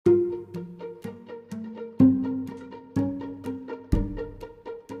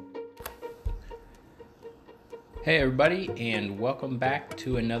Hey everybody, and welcome back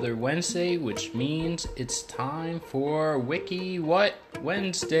to another Wednesday, which means it's time for Wiki What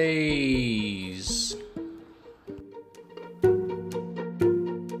Wednesdays.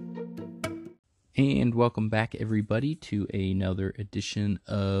 And welcome back everybody to another edition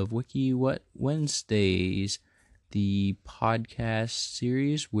of Wiki What Wednesdays, the podcast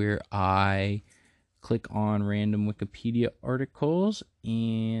series where I click on random Wikipedia articles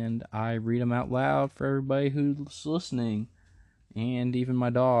and I read them out loud for everybody who's listening, and even my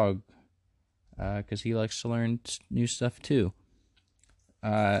dog, because he likes to learn new stuff too.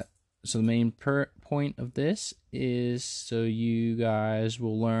 So the main point of this is so you guys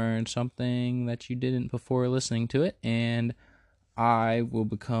will learn something that you didn't before listening to it, and I will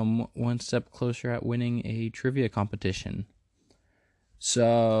become one step closer at winning a trivia competition.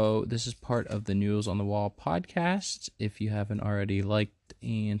 So this is part of the Noodles on the Wall podcast. If you haven't already liked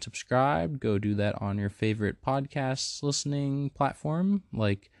and subscribed, go do that on your favorite podcast listening platform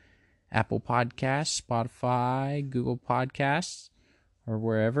like Apple Podcasts, Spotify, Google Podcasts, or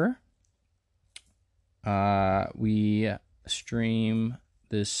wherever. We stream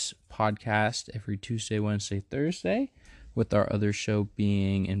this podcast every Tuesday, Wednesday, Thursday, with our other show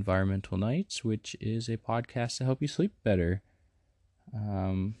being Environmental Nights, which is a podcast to help you sleep better.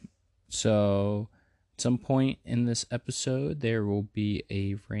 So at some point in this episode, there will be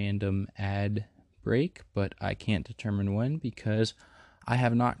a random ad break, but I can't determine when because I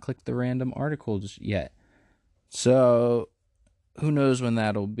have not clicked the random articles yet. So who knows when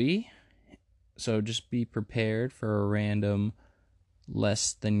that'll be? So just be prepared for a random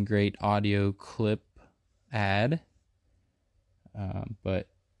less than great audio clip ad. But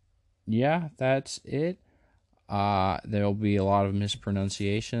yeah, that's it. There'll be a lot of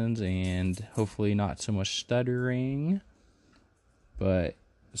mispronunciations and hopefully not so much stuttering. But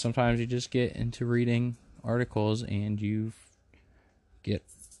sometimes you just get into reading articles and you get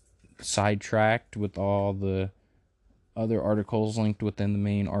sidetracked with all the other articles linked within the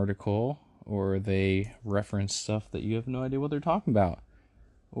main article, or they reference stuff that you have no idea what they're talking about.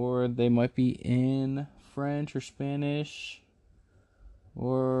 Or they might be in French or Spanish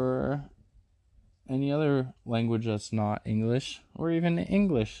or any other language that's not English, or even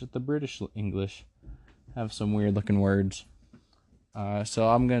English, the British English, have some weird looking words. So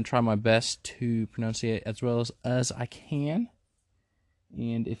I'm going to try my best to pronounce it as well as I can.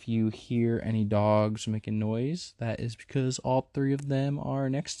 And if you hear any dogs making noise, that is because all three of them are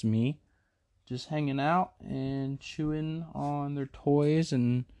next to me, just hanging out and chewing on their toys,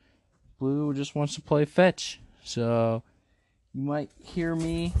 and Blue just wants to play fetch. So you might hear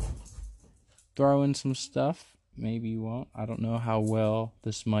me throw in some stuff. Maybe you won't. I don't know how well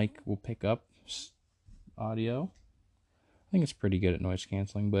this mic will pick up audio. I think it's pretty good at noise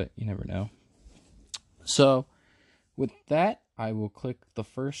canceling, but you never know. So with that, I will click the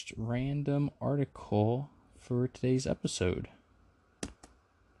first random article for today's episode.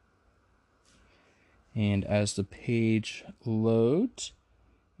 And as the page loads,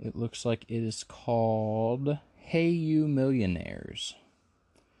 it looks like it is called Hey You Millionaires.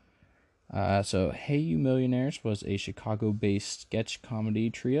 So Hey You Millionaires was a Chicago-based sketch comedy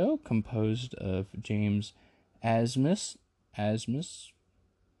trio composed of James Asmus.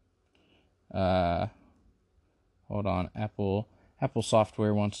 Hold on, Apple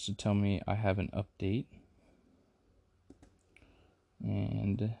Software wants to tell me I have an update.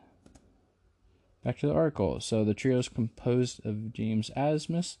 And back to the article. So the trio is composed of James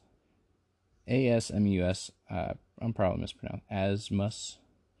Asmus, A-S-M-U-S, I'm probably mispronounced, Asmus,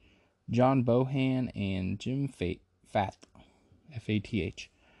 John Bohan, and Jim Fath, F-A-T-H.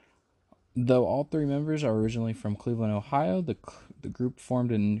 Though all three members are originally from Cleveland, Ohio, the group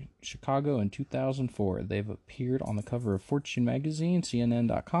formed in Chicago in 2004. They've appeared on the cover of Fortune magazine,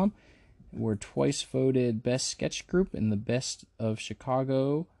 CNN.com, were twice voted Best Sketch Group in the Best of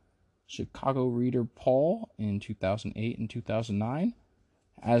Chicago Reader poll in 2008 and 2009.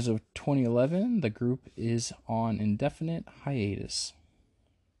 As of 2011, the group is on indefinite hiatus.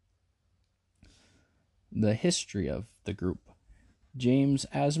 The history of the group. James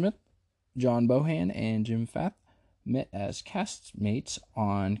Asmus, John Bohan, and Jim Fath met as castmates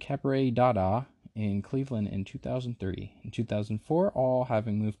on Cabaret Dada in Cleveland in 2003. In 2004, all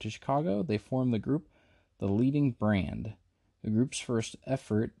having moved to Chicago, they formed the group The Leading Brand. The group's first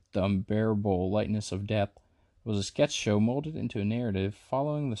effort, The Unbearable Lightness of Death, was a sketch show molded into a narrative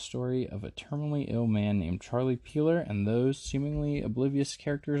following the story of a terminally ill man named Charlie Peeler and those seemingly oblivious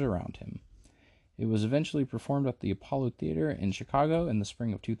characters around him. It was eventually performed at the Apollo Theater in Chicago in the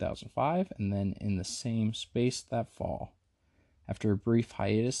spring of 2005, and then in the same space that fall. After a brief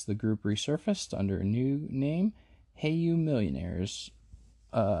hiatus, the group resurfaced under a new name Hey You Millionaires,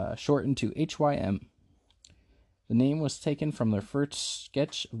 shortened to HYM. The name was taken from their first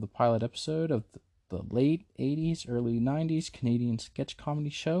sketch of the pilot episode of the late 80s, early 90s Canadian sketch comedy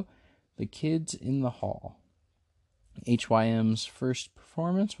show, The Kids in the Hall. HYM's first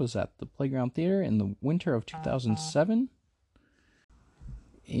performance was at the Playground Theater in the winter of 2007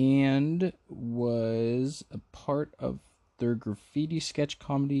 and was a part of their graffiti sketch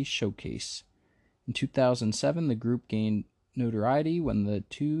comedy showcase. In 2007, the group gained notoriety when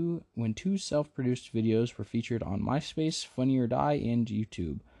two self-produced videos were featured on MySpace, Funny or Die, and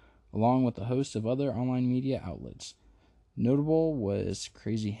YouTube, along with a host of other online media outlets. Notable was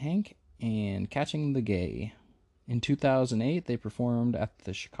Crazy Hank and Catching the Gay. In 2008, they performed at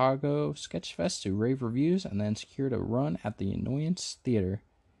the Chicago Sketch Fest to rave reviews and then secured a run at the Annoyance Theater.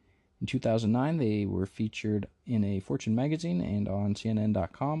 In 2009, they were featured in a Fortune magazine and on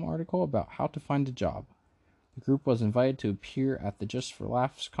CNN.com article about how to find a job. The group was invited to appear at the Just for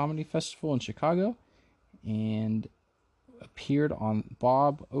Laughs Comedy Festival in Chicago and appeared on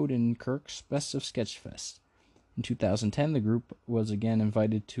Bob Odenkirk's Best of Sketch Fest. In 2010, the group was again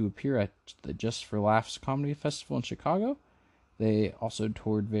invited to appear at the Just for Laughs Comedy Festival in Chicago. They also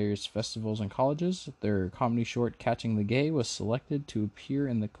toured various festivals and colleges. Their comedy short, Catching the Gay, was selected to appear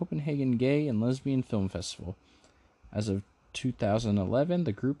in the Copenhagen Gay and Lesbian Film Festival. As of 2011,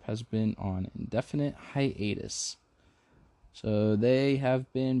 the group has been on indefinite hiatus. So they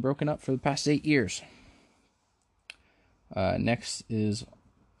have been broken up for the past 8 years. Next is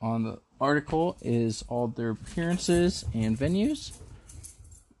on the article is all their appearances and venues.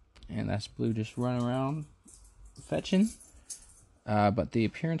 And that's Blue just running around fetching. But the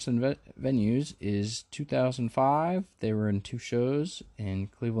appearance and venues is 2005. They were in 2 shows in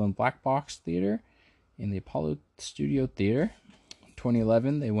Cleveland Black Box Theater and the Apollo Studio Theater.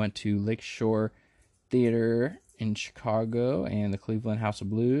 2011, they went to Lakeshore Theater in Chicago and the Cleveland House of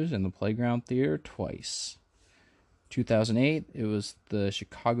Blues and the Playground Theater twice. 2008, it was the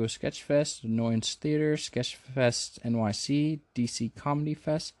Chicago Sketch Fest, Annoyance Theater, Sketch Fest NYC, DC Comedy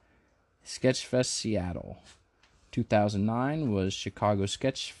Fest, Sketch Fest Seattle. 2009 was Chicago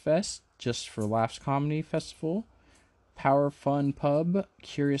Sketch Fest, Just for Laughs Comedy Festival, Power Fun Pub,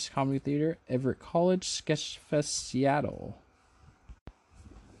 Curious Comedy Theater, Everett College, Sketch Fest Seattle.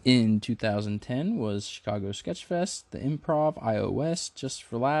 In 2010 was Chicago Sketch Fest, the Improv, iOS, Just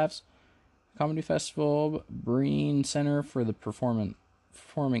for Laughs Comedy Festival, Breen Center for the Performing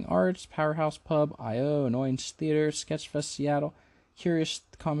Arts, Powerhouse Pub, I.O., Annoyance Theater, Sketch Fest Seattle, Curious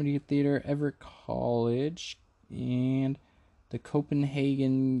Comedy Theater, Everett College, and the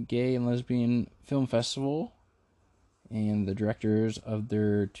Copenhagen Gay and Lesbian Film Festival. And the directors of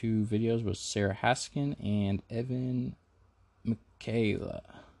their 2 videos was Sarah Haskin and Evan McKella,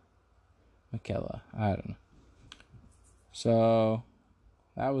 I don't know. So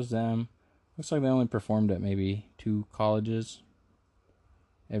that was them. Looks like they only performed at maybe 2 colleges,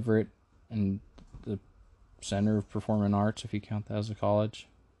 Everett and the Center of Performing Arts, if you count that as a college.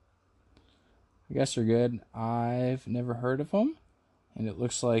 I guess they're good. I've never heard of them, and it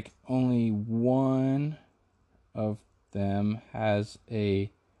looks like only one of them has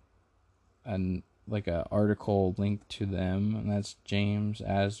a article linked to them, and that's James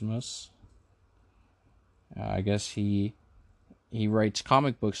Asmus. I guess he writes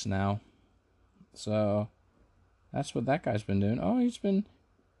comic books now. So that's what that guy's been doing. Oh,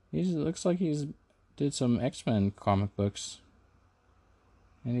 he looks like he's did some X-Men comic books.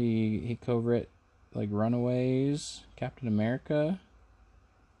 And he co-wrote like Runaways, Captain America.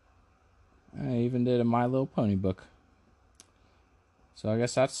 I even did a My Little Pony book. So I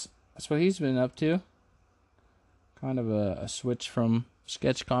guess that's what he's been up to. Kind of a switch from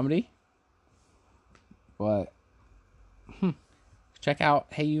sketch comedy. But check out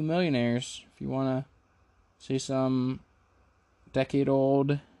Hey You Millionaires if you want to see some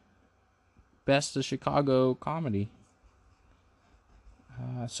decade-old Best of Chicago comedy.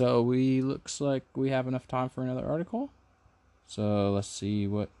 So looks like we have enough time for another article. So let's see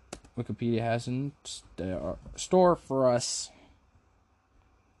what Wikipedia has in store for us.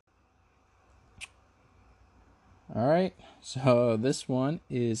 Alright, so this one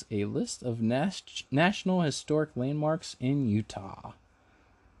is a list of National Historic Landmarks in Utah.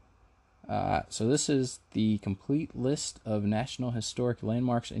 So this is the complete list of National Historic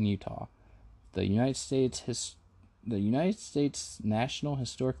Landmarks in Utah. The United States National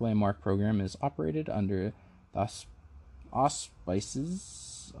Historic Landmark Program is operated under the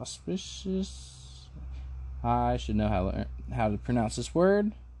auspices. I should know how to pronounce this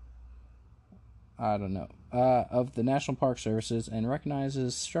word. I don't know, of the National Park Services and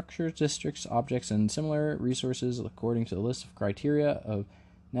recognizes structures, districts, objects, and similar resources according to the list of criteria of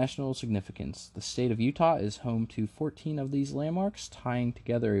national significance. The state of Utah is home to 14 of these landmarks, tying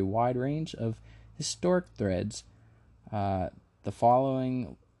together a wide range of historic threads. The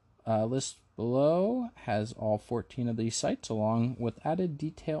following list below has all 14 of these sites, along with added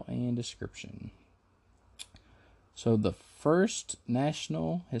detail and description. So the first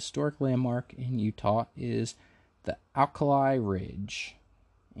National Historic Landmark in Utah is the Alkali Ridge,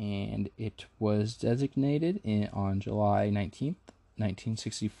 and it was designated on July 19th,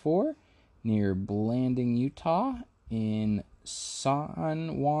 1964, near Blanding, Utah, in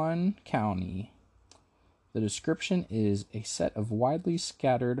San Juan County. The description is a set of widely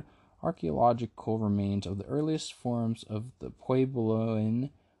scattered archaeological remains of the earliest forms of the Puebloan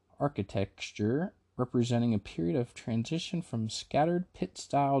architecture, representing a period of transition from scattered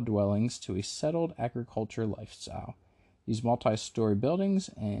pit-style dwellings to a settled agriculture lifestyle. These multi-story buildings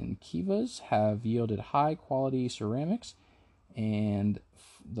and kivas have yielded high-quality ceramics and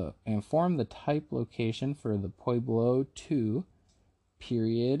form the type location for the Pueblo II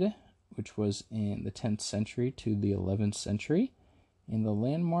period, which was in the 10th century to the 11th century. And the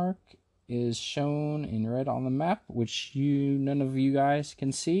landmark is shown in red on the map, which none of you guys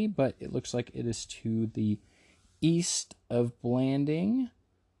can see, but it looks like it is to the east of Blanding.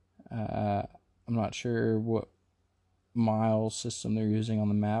 I'm not sure what mile system they're using on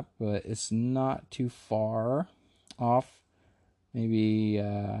the map, but it's not too far off. Maybe,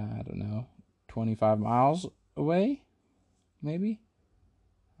 I don't know, 25 miles away, maybe?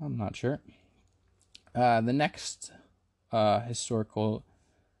 I'm not sure. The next historical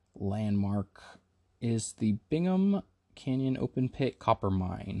landmark is the Bingham Canyon Open Pit Copper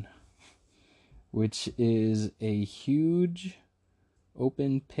Mine, which is a huge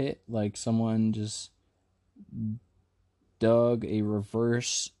open pit, like someone just dug a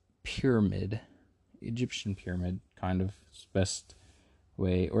reverse pyramid, Egyptian pyramid, kind of best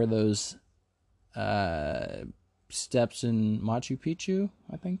way, or those steps in Machu Picchu,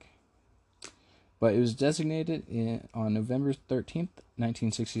 I think. But it was designated on November 13th,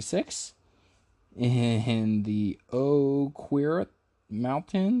 1966, in the Oquirrh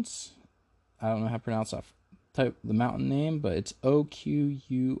Mountains. I don't know how to pronounce the mountain name, but it's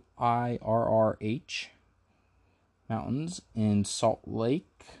Oquirrh Mountains in Salt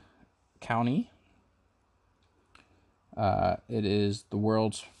Lake County. It is the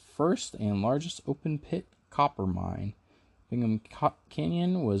world's first and largest open pit copper mine. Bingham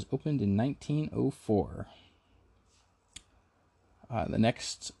Canyon was opened in 1904. The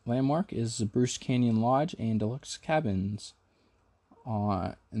next landmark is the Bruce Canyon Lodge and Deluxe Cabins.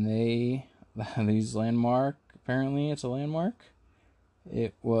 These landmark, apparently it's a landmark.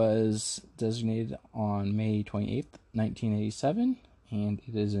 It was designated on May 28th, 1987, and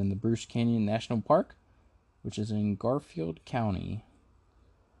it is in the Bruce Canyon National Park, which is in Garfield County.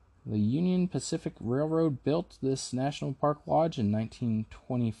 The Union Pacific Railroad built this National Park Lodge in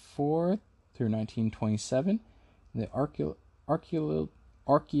 1924 through 1927. The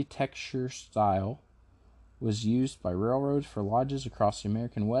architecture style was used by railroads for lodges across the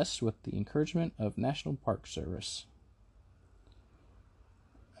American West with the encouragement of National Park Service.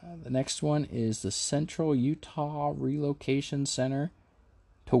 The next one is the Central Utah Relocation Center,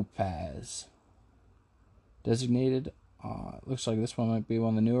 Topaz. Designated, looks like this one might be one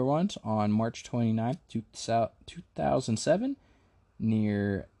of the newer ones, on March 29th, 2007,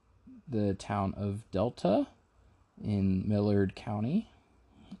 near the town of Delta in Millard County.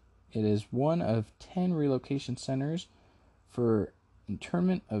 It is one of 10 relocation centers for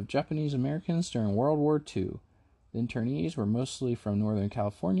internment of Japanese Americans during World War II. The internees were mostly from Northern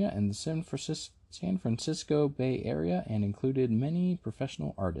California and the San Francisco Bay Area and included many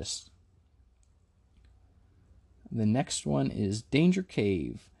professional artists. The next one is Danger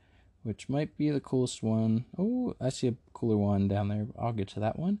Cave, which might be the coolest one. Oh, I see a cooler one down there. I'll get to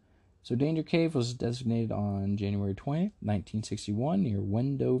that one. So Danger Cave was designated on January 20th, 1961, near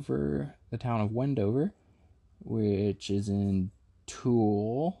Wendover, the town of Wendover, which is in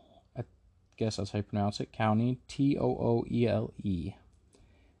Toole, I guess that's how you pronounce it, County, Tooele.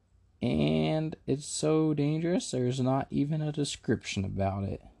 And it's so dangerous, there's not even a description about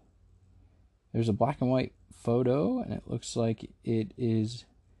it. There's a black and white photo, and it looks like it is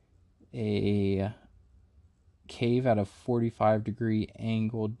a cave at a 45-degree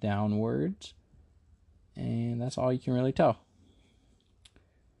angle downwards, and that's all you can really tell.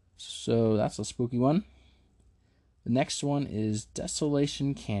 So that's a spooky one. The next one is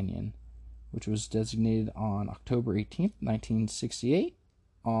Desolation Canyon, which was designated on October 18th, 1968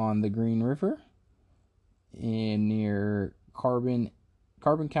 on the Green River. near Carbon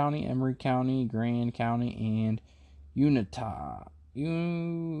County, Emery County, Grand County, and Uintah.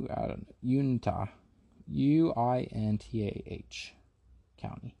 Uintah. Uintah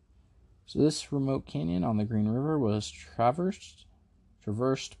County. So this remote canyon on the Green River was traversed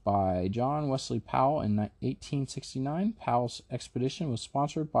by John Wesley Powell in 1869. Powell's expedition was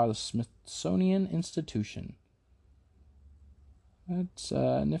sponsored by the Smithsonian Institution. That's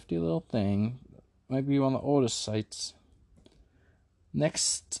a nifty little thing. Might be one of the oldest sites.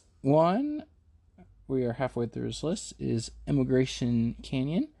 Next one, we are halfway through this list, is Emigration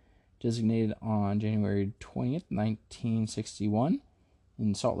Canyon, designated on January 20th, 1961,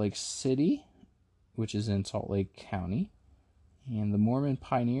 in Salt Lake City, which is in Salt Lake County. And the Mormon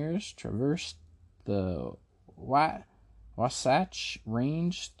pioneers traversed the Wasatch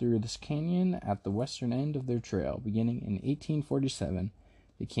Range through this canyon at the western end of their trail, beginning in 1847.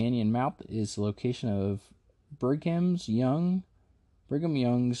 The canyon mouth is the location of Brigham Young's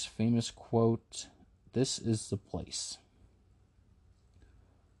famous quote, "This is the place."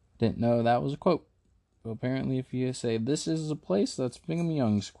 Didn't know that was a quote. But apparently if you say, "This is the place," that's Brigham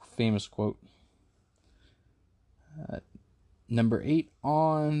Young's famous quote. Number 8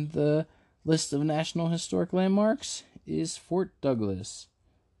 on the list of National Historic Landmarks is Fort Douglas,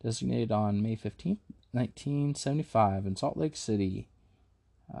 designated on May 15th, 1975 in Salt Lake City.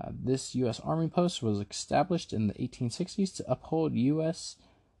 This U.S. Army post was established in the 1860s to uphold U.S.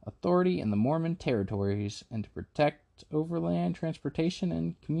 authority in the Mormon territories and to protect overland transportation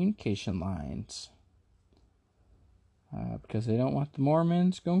and communication lines. Because they don't want the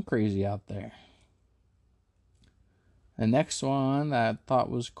Mormons going crazy out there. The next one that I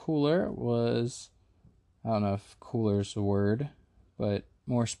thought was cooler was, I don't know if cooler is the word, but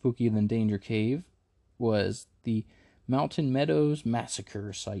more spooky than Danger Cave, was the Mountain Meadows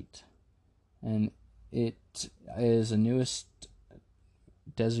Massacre site. And it is the newest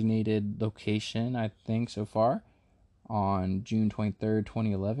designated location, I think, so far, on June 23rd,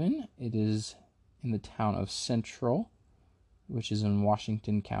 2011. It is in the town of Central, which is in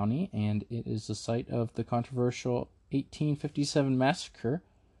Washington County, and it is the site of the controversial 1857 massacre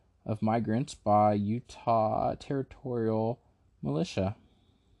of migrants by Utah Territorial Militia.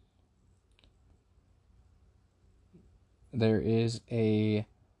 There is a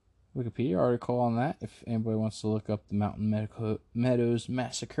Wikipedia article on that if anybody wants to look up the Mountain Meadows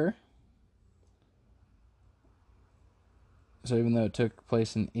Massacre. So even though it took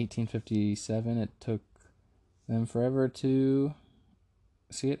place in 1857, it took them forever to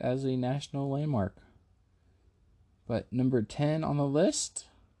see it as a national landmark. But number 10 on the list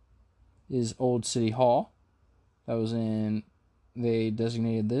is Old City Hall. They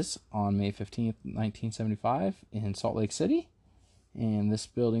designated this on May 15th, 1975 in Salt Lake City. And this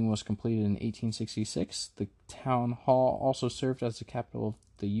building was completed in 1866. The town hall also served as the capital of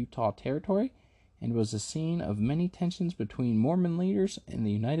the Utah Territory and was the scene of many tensions between Mormon leaders and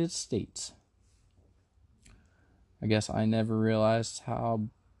the United States. I guess I never realized how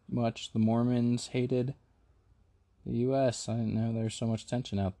much the Mormons hated the U.S. I didn't know there's so much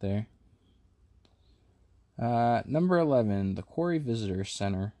tension out there. Number 11, the Quarry Visitor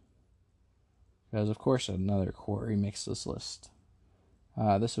Center. Because, of course, another quarry makes this list.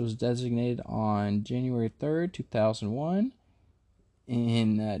 This was designated on January 3rd, 2001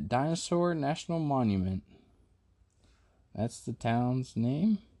 in Dinosaur National Monument. That's the town's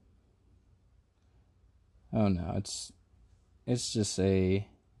name? Oh, no, it's just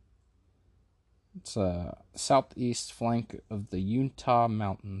it's a southeast flank of the Uintah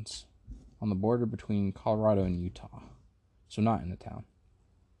Mountains on the border between Colorado and Utah. So not in the town.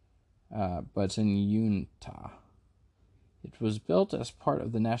 But it's in Uintah. It was built as part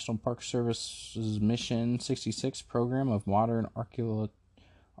of the National Park Service's Mission 66 program of modern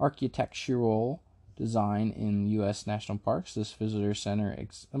architectural design in U.S. national parks. This visitor center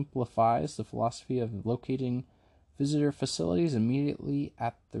exemplifies the philosophy of locating visitor facilities immediately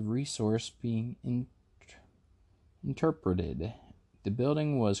at the resource being interpreted. The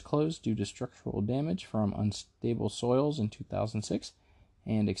building was closed due to structural damage from unstable soils in 2006,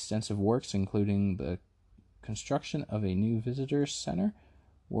 and extensive works, including the construction of a new visitor center,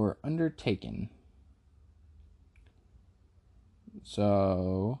 were undertaken.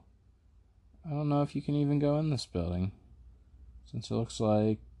 So, I don't know if you can even go in this building, since it looks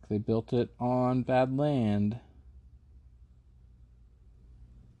like they built it on bad land.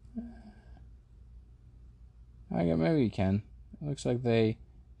 I guess maybe you can. It looks like they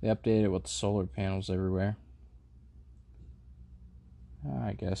updated it with solar panels everywhere.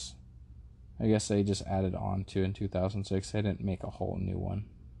 I guess they just added on to in 2006. They didn't make a whole new one.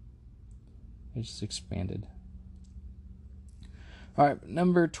 It just expanded. All right,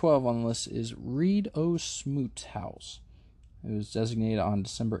 number 12 on the list is Reed O. Smoot House. It was designated on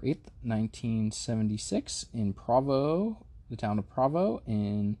December 8th, 1976 in Provo, the town of Provo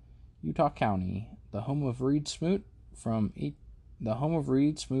in Utah County, the home of Reed Smoot from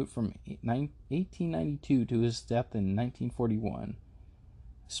 1892 to his death in 1941.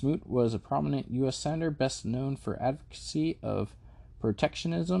 Smoot was a prominent U.S. senator best known for advocacy of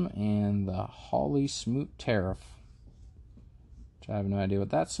protectionism and the Hawley-Smoot Tariff, which I have no idea what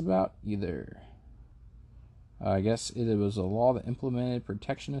that's about either. I guess it was a law that implemented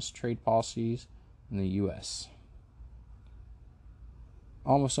protectionist trade policies in the U.S.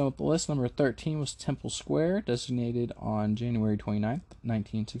 Almost done with the list. Number 13 was Temple Square, designated on January 29th,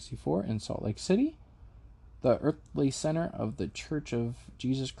 1964 in Salt Lake City. The earthly center of the Church of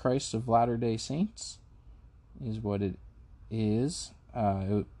Jesus Christ of Latter-day Saints is what it is.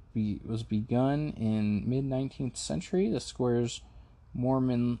 It was begun in mid-19th century. The square's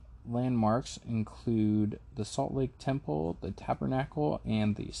Mormon landmarks include the Salt Lake Temple, the Tabernacle,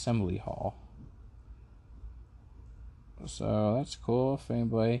 and the Assembly Hall. So that's cool. If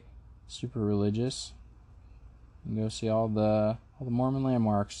anybody super religious, you can go see all the Mormon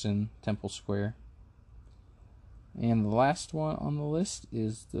landmarks in Temple Square. And the last one on the list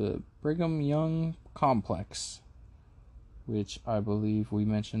is the Brigham Young Complex, which I believe we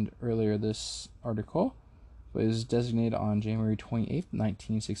mentioned earlier this article, but is designated on January 28th,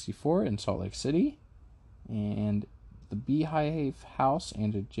 1964 in Salt Lake City. And the Beehive House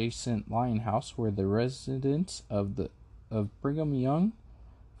and adjacent Lion House were the residence of Brigham Young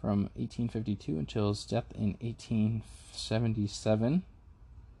from 1852 until his death in 1877.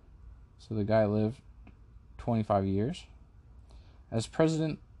 So the guy lived 25 years. As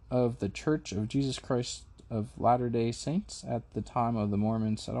president of the Church of Jesus Christ of Latter-day Saints at the time of the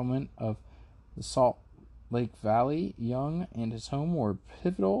Mormon settlement of the Salt Lake Valley, Young and his home were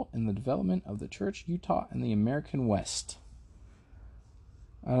pivotal in the development of the church, Utah, and the American West.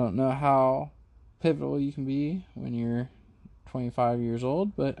 I don't know how pivotal you can be when you're 25 years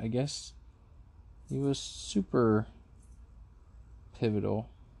old, but I guess he was super pivotal.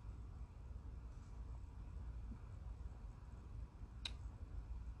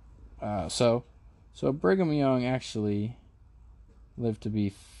 So Brigham Young actually lived to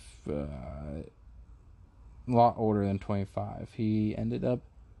be a lot older than 25. He ended up,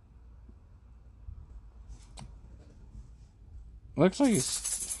 looks like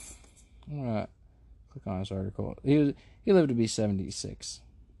I'm gonna click on his article. He lived to be 76.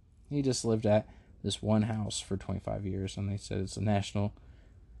 He just lived at this one house for 25 years, and they said it's a national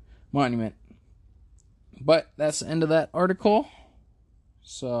monument. But that's the end of that article.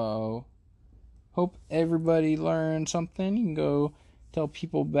 So, hope everybody learned something. You can go tell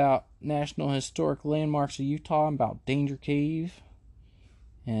people about National Historic Landmarks of Utah, about Danger Cave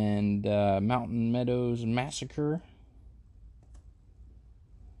and Mountain Meadows Massacre.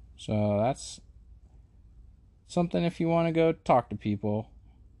 So that's something if you want to go talk to people.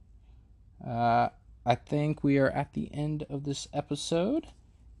 I think we are at the end of this episode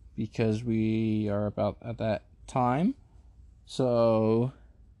because we are about at that time. So,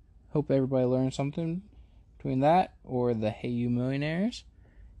 hope everybody learned something between that or the Hey You Millionaires.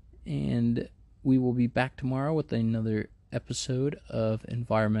 And we will be back tomorrow with another episode of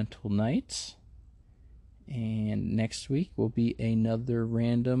Environmental Nights. And next week will be another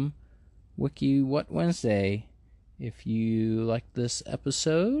random Wiki What Wednesday. If you like this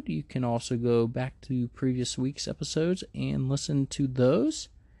episode, you can also go back to previous week's episodes and listen to those.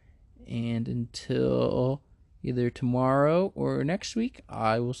 And until either tomorrow or next week,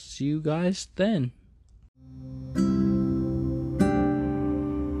 I will see you guys then.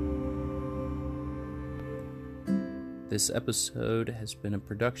 This episode has been a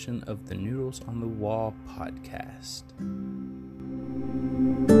production of the Noodles on the Wall podcast.